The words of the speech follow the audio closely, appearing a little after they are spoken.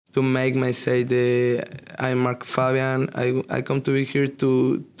make my say I'm Marco Fabian. I come to be here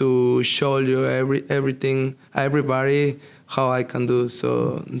to show you everybody how I can do.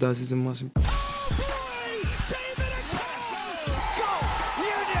 So that is the most important.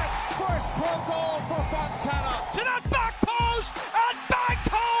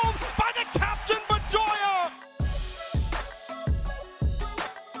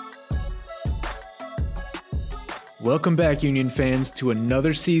 Welcome back, Union fans, to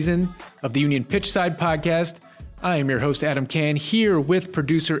another season of the Union Pitchside Podcast. I am your host, Adam Can, here with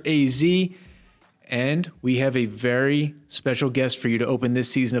producer AZ, and we have a very special guest for you to open this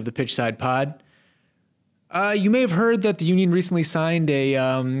season of the Pitchside Pod. You may have heard that the Union recently signed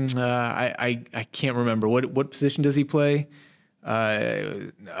I can't remember. What position does he play?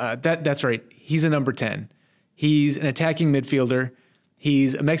 That's right. He's a number 10. He's an attacking midfielder.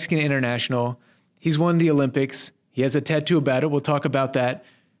 He's a Mexican international. He's won the Olympics. He has a tattoo about it. We'll talk about that.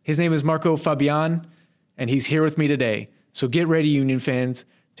 His name is Marco Fabian, and he's here with me today. So get ready, Union fans,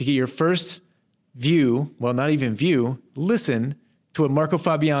 to get your first view, well, not even view, listen to what Marco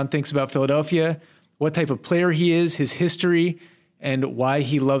Fabian thinks about Philadelphia, what type of player he is, his history, and why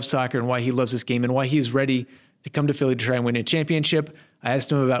he loves soccer and why he loves this game and why he's ready to come to Philly to try and win a championship. I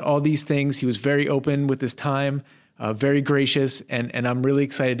asked him about all these things. He was very open with his time, very gracious, and I'm really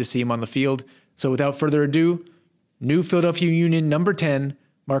excited to see him on the field. So without further ado, new Philadelphia Union number 10,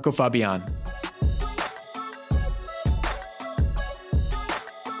 Marco Fabian.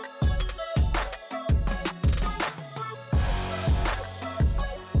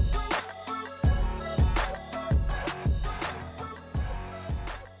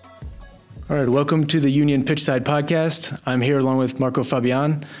 All right, welcome to the Union Pitchside Podcast. I'm here along with Marco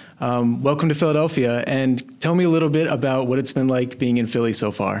Fabian. Welcome to Philadelphia, and tell me a little bit about what it's been like being in Philly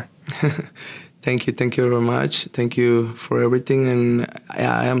so far. Thank you very much. Thank you for everything, and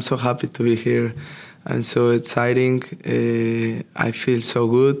I am so happy to be here. And so exciting. I feel so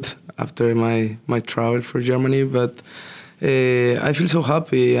good after my travel for Germany, but I feel so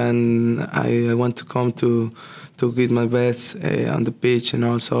happy, and I want to come to give my best on the pitch and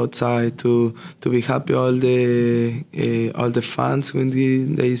also outside to be happy. All the fans when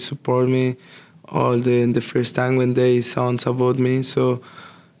they support me, the first time when they sounds about me. So.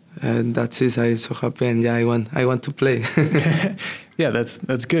 And that's it. I'm so happy, and I want to play. Yeah,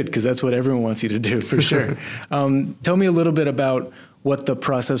 that's good because that's what everyone wants you to do for sure. Tell me a little bit about what the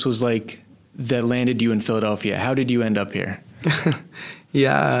process was like that landed you in Philadelphia. How did you end up here?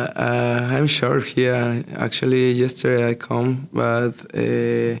 Yeah, I'm sure here. Actually, yesterday I come, but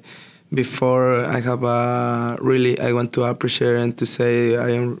before I have I want to appreciate and to say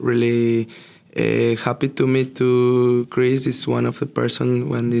I am really. Happy to meet to Chris. Is one of the person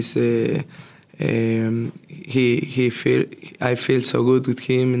when this I feel so good with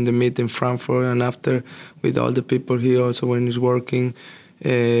him in the meet in Frankfurt and after with all the people here also when he's working.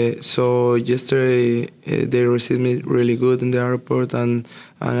 So yesterday they received me really good in the airport and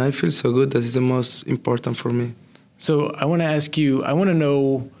I feel so good. That is the most important for me. So I want to ask you. I want to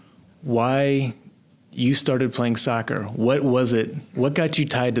know why you started playing soccer. What was it? What got you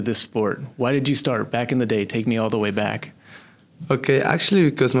tied to this sport? Why did you start back in the day? Take me all the way back. Okay, actually,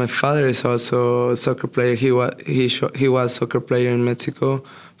 because my father is also a soccer player. He was soccer player in Mexico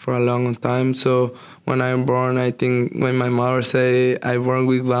for a long time. So when I was born, I think when my mother say I born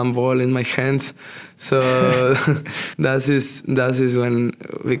with one ball in my hands. So that is when,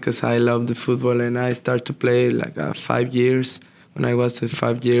 because I love the football and I started to play like 5 years. When I was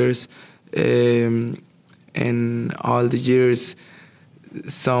 5 years. And all the years,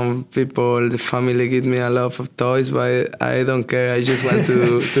 some people, the family give me a lot of toys, but I don't care. I just want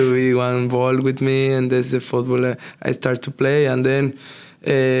to be one ball with me, and that's the football I start to play. And then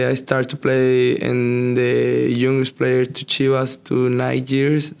I start to play in the youngest player to Chivas to 9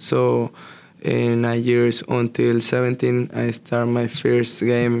 years. So in 9 years until 17, I start my first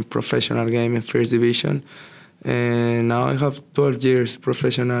game, professional game in first division. And now I have 12 years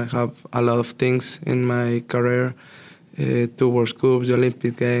professional. I have a lot of things in my career. 2 World Cups, the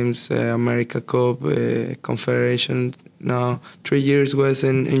Olympic Games, America Cup, Confederation. Now 3 years was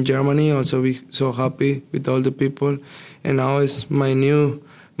in Germany. Also be so happy with all the people. And now it's my new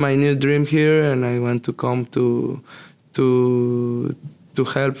dream here, and I want to come to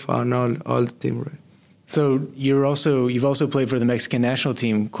help on all the team. Right? So you've also played for the Mexican national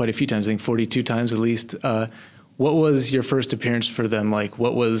team quite a few times. I think 42 times at least. What was your first appearance for them like?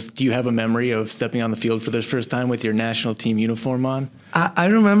 Do you have a memory of stepping on the field for the first time with your national team uniform on? I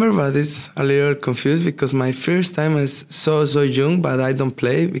remember, but it's a little confused because my first time was so young, but I don't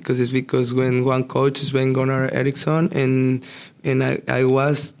play because when one coach is Sven-Gunnar Eriksson, and I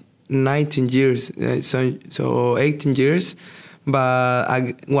was 19 years, so 18 years.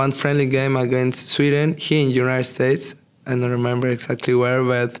 But one friendly game against Sweden here in the United States. I don't remember exactly where,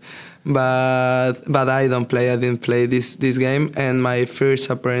 but I don't play. I didn't play this game. And my first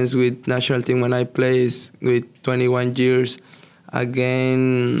appearance with national team when I play is with 21 years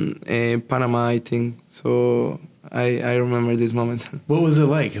against Panama, I think. So I remember this moment. What was it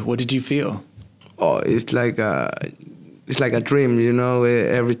like? What did you feel? Oh, it's like a dream, you know.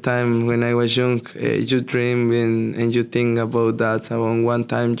 Every time when I was young, you dream and you think about that. So one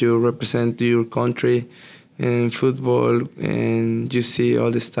time you represent your country in football, and you see all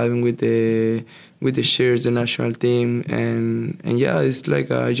the stuff with the shirts, the national team, and yeah, it's like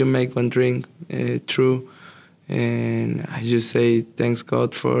you make one dream true. And I just say thanks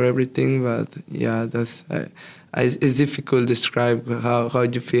God for everything. But yeah, it's difficult to describe how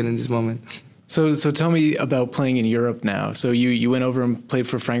you feel in this moment. So tell me about playing in Europe now. So you went over and played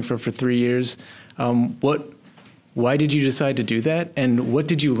for Frankfurt for 3 years. Why did you decide to do that? And what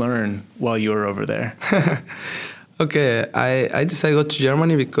did you learn while you were over there? Okay, I decided to go to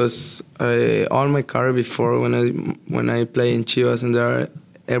Germany because all my career before when I play in Chivas and there,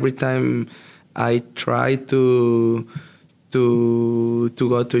 every time I try to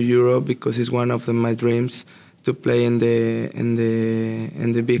go to Europe because it's one of my dreams to play in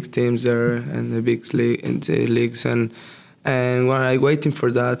the big teams there and the big leagues and when I waiting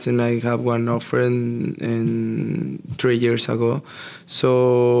for that and I have one offer in 3 years ago,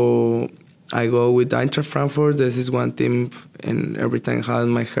 so I go with Eintracht Frankfurt. This is one team and every time I have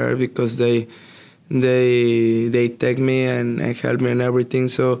my hair because they take me and help me and everything.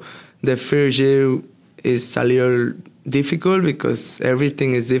 So the first year is a little difficult because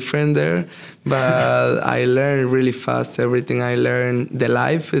everything is different there, but I learned really fast everything. I learned the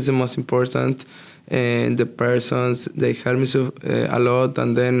life is the most important, and the persons, they help me a lot,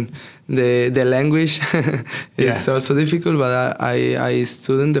 and then the language is also difficult, but I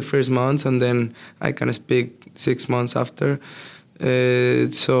studied the first months and then I can speak 6 months after.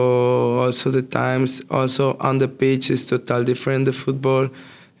 So also the times also on the pitch is totally different. The football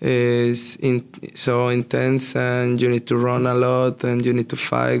is so intense and you need to run a lot and you need to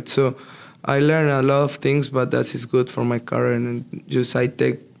fight. So I learned a lot of things, but that is good for my career. And just I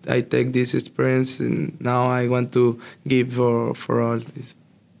take this experience and now I want to give for all this.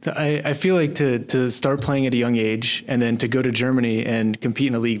 I feel like to start playing at a young age and then to go to Germany and compete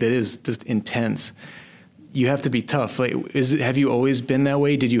in a league that is just intense, you have to be tough. Like, have you always been that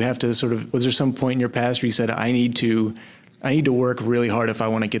way? Did you have to was there some point in your past where you said, I need to work really hard if I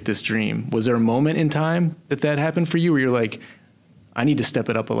want to get this dream? Was there a moment in time that happened for you where you're like, I need to step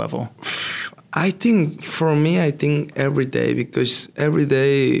it up a level? I think for me, every day, because every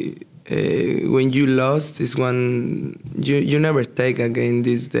day when you lost is one you never take again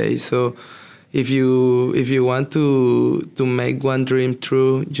this day. So if you want to make one dream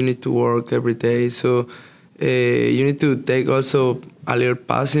true, you need to work every day. So you need to take also a little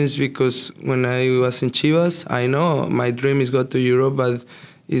patience, because when I was in Chivas, I know my dream is go to Europe, but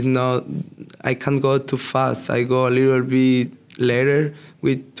it's not. I can't go too fast. I go a little bit later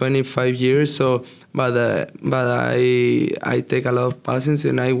with 25 years. So, but I take a lot of patience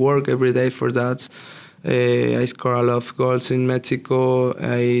and I work every day for that. I score a lot of goals in Mexico.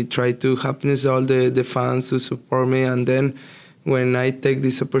 I try to happiness all the fans who support me, and then when I take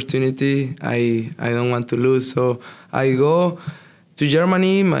this opportunity, I don't want to lose. So I go to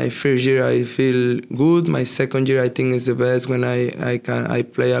Germany. My first year I feel good. My second year I think is the best when I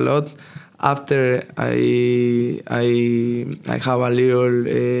play a lot. After I have a little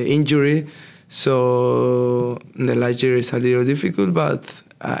injury, so the last year is a little difficult. But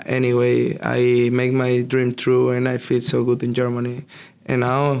anyway, I make my dream true, and I feel so good in Germany. And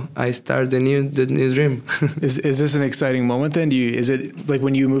now I start the new dream. Is this an exciting moment then? Is it like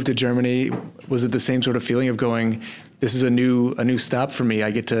when you moved to Germany? Was it the same sort of feeling of going, this is a new stop for me?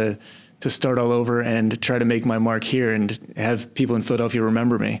 I get to start all over and try to make my mark here and have people in Philadelphia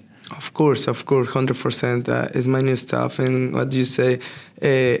remember me. Of course, 100%. It's my new stuff, and what you say,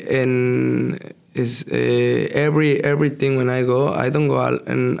 and is everything when I go. I don't go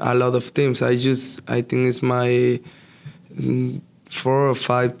in a lot of teams. I think it's my 4 or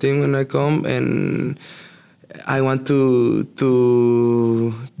 5 teams when I come, and I want to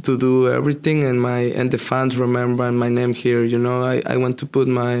do everything, and the fans remember my name here. You know, I want to put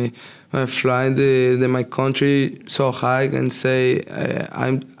my flag my country so high and say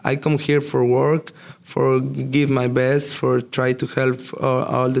I come here for work, for give my best, for try to help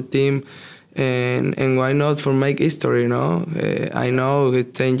all the team, and why not for make history, you know. I know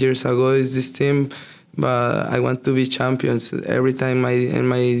 10 years ago is this team but I want to be champions. Every time in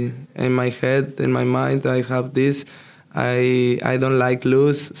my head, in my mind, I have this. I don't like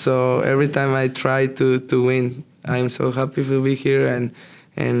lose, so every time I try to win. I'm so happy to be here,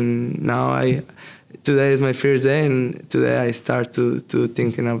 and now today is my first day, and today I start to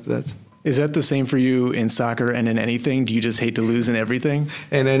thinking of that. Is that the same for you in soccer and in anything? Do you just hate to lose in everything?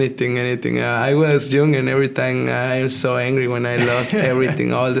 And anything. I was young, and every time I'm so angry when I lost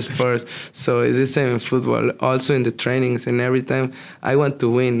everything, all the sports. So it's the same in football, also in the trainings, and every time I want to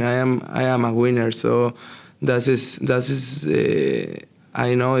win. I am a winner. So that is.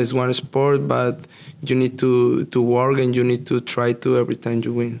 I know it's one sport, but you need to work, and you need to try to every time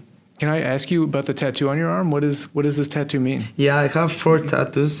you win. Can I ask you about the tattoo on your arm? What does this tattoo mean? Yeah, I have 4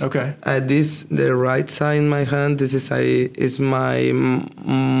 tattoos. Okay. The right side in my hand. This is my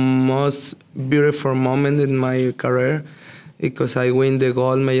most beautiful moment in my career, because I win the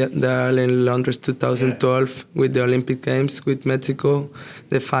gold medal in London 2012 with the Olympic Games with Mexico.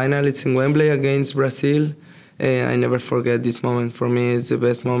 The final, it's in Wembley against Brazil. I never forget this moment. For me, it's the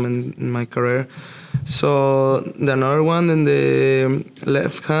best moment in my career. So the another one in the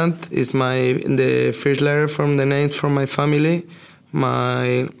left hand is the first letter from the names from my family,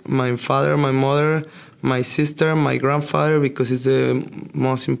 my father, my mother, my sister, my grandfather, because he's the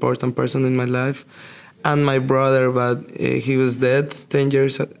most important person in my life, and my brother, but he was dead 15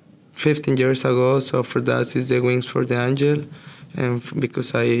 years ago. So for that is the wings for the angel. And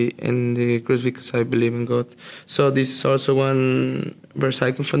because in the cross, because I believe in God. So this is also one verse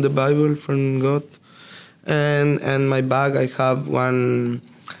from the Bible from God. And my bag, I have one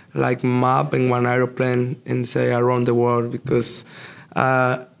like map and one aeroplane and say around the world, because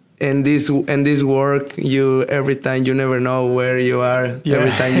in this work, every time you never know where you are. Yeah.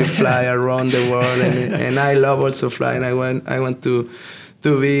 Every time you fly around the world, and I love also flying. I want to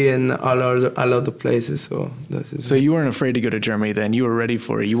be in a lot of places. So you weren't afraid to go to Germany then? You were ready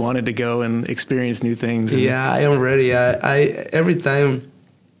for it? You wanted to go and experience new things? Yeah, I am ready. I every time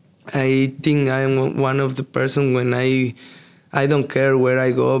I think I'm one of the person when I don't care where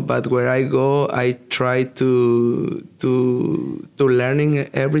I go, but where I go, I try to learning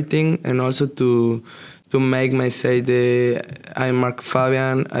everything, and also to make myself I'm Marco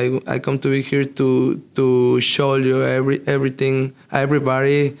Fabian. I come to be here to show you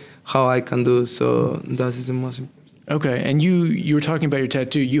everybody how I can do. So that is the most important. Okay, and you were talking about your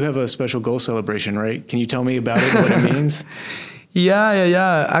tattoo. You have a special goal celebration, right? Can you tell me about it, what it means?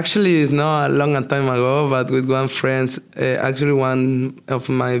 Yeah. Actually, it's not a long time ago, but with one friend, actually one of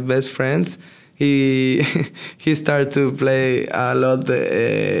my best friends, he started to play a lot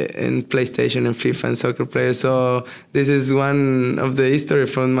in PlayStation and FIFA and soccer players. So this is one of the history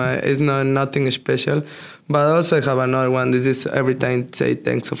from it's nothing special. But also I have another one. This is every time say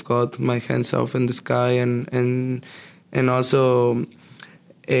thanks of God, my hands off in the sky, and also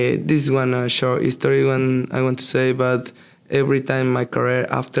this is one short history one I want to say, but every time my career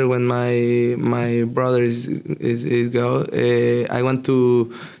after when my brother is go, I want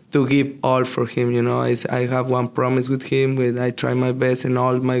to give all for him, you know. I have one promise with him, where I try my best, and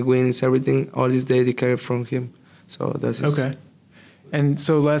all my wins, everything, all is dedicated from him. So that's it. Okay. And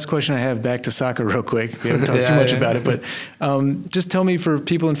so last question I have, back to soccer real quick. We haven't talked too much about it, but just tell me, for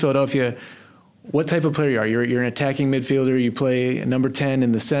people in Philadelphia, what type of player you are. You're an attacking midfielder. You play number 10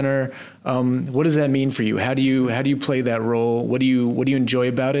 in the center. What does that mean for you? How do you play that role? What do you enjoy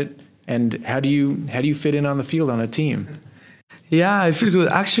about it? And how do you fit in on the field on a team? Yeah, I feel good.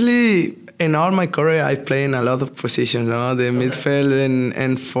 Actually, in all my career, I play in a lot of positions. You know? The midfield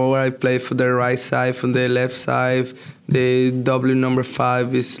and forward, I play for the right side, for the left side. The number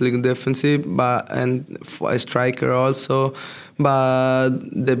 5 is like defensive, and a striker also. But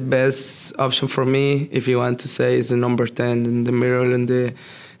the best option for me, if you want to say, is the number 10 in the middle and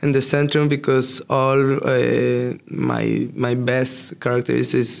in the centrum, because all my best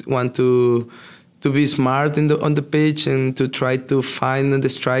characteristics want to be smart on the pitch, and to try to find the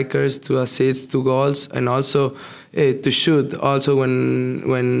strikers, to assist to goals, and also to shoot. Also,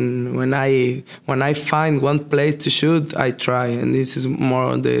 when I find one place to shoot, I try, and this is more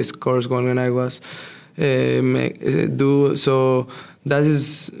on the scores going when I was do. So that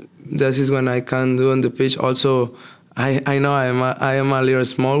is when I can do on the pitch. Also, I know I am a little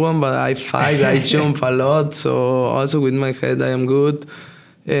small one, but I fight, I jump a lot. So also with my head, I am good.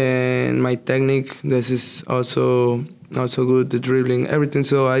 And my technique, this is also good, the dribbling, everything.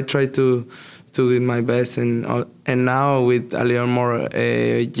 So I try to do my best, and now with a little more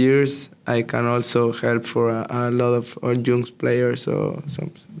years, I can also help for a lot of young players.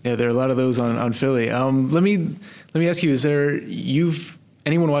 Yeah, there are a lot of those on Philly. Let me ask you: you've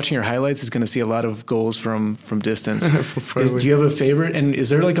anyone watching your highlights is going to see a lot of goals from distance. Do Do you have a favorite? And is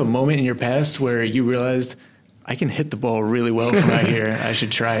there like a moment in your past where you realized, I can hit the ball really well from right here, I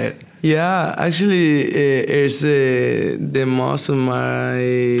should try it? Yeah, actually, it's the most of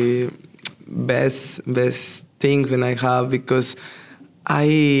my best thing when I have, because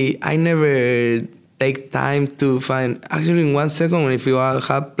I never take time to find. Actually, in 1 second, if you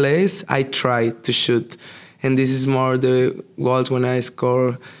have place, I try to shoot, and this is more the goals when I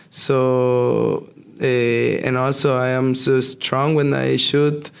score. So and also I am so strong when I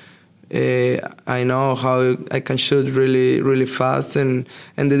shoot. I know how I can shoot really fast, and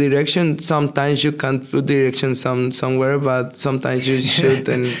the direction. Sometimes you can't put direction somewhere, but sometimes you shoot,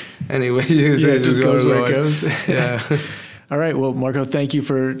 and anyway, it just goes where it goes. Yeah. All right. Well, Marco, thank you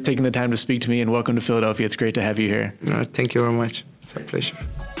for taking the time to speak to me, and welcome to Philadelphia. It's great to have you here. Thank you very much. It's a pleasure.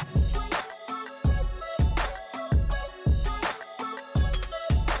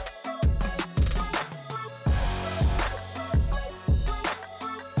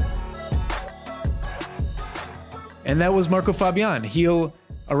 And that was Marco Fabian. He'll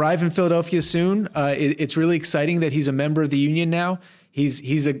arrive in Philadelphia soon. It's really exciting that he's a member of the Union now.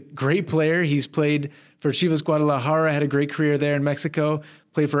 He's a great player. He's played for Chivas Guadalajara, had a great career there in Mexico,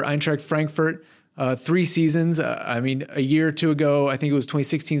 played for Eintracht Frankfurt 3 seasons. A year or two ago, I think it was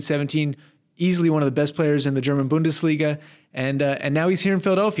 2016-17, easily one of the best players in the German Bundesliga. And now he's here in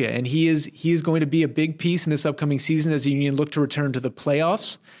Philadelphia, and he is going to be a big piece in this upcoming season as the Union look to return to the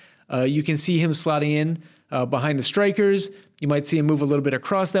playoffs. You can see him slotting in behind the strikers. You might see him move a little bit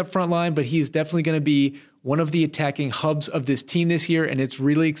across that front line, but he's definitely going to be one of the attacking hubs of this team this year, and it's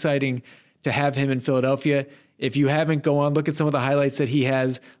really exciting to have him in Philadelphia. If you haven't, go on, look at some of the highlights that he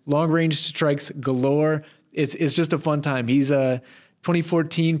has. Long-range strikes galore. It's just a fun time. He's a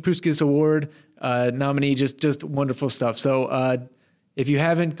 2014 Puskas Award nominee, just wonderful stuff. So if you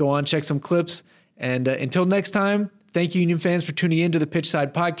haven't, go on, check some clips. And until next time, thank you, Union fans, for tuning in to the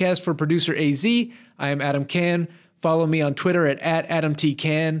Pitchside Podcast. For producer AZ, I am Adam Can. Follow me on Twitter at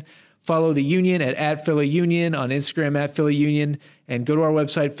AdamTCan. Follow the Union at PhillyUnion, on Instagram at PhillyUnion, and go to our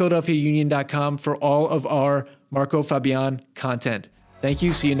website, PhiladelphiaUnion.com, for all of our Marco Fabian content. Thank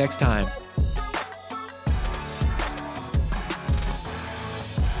you. See you next time.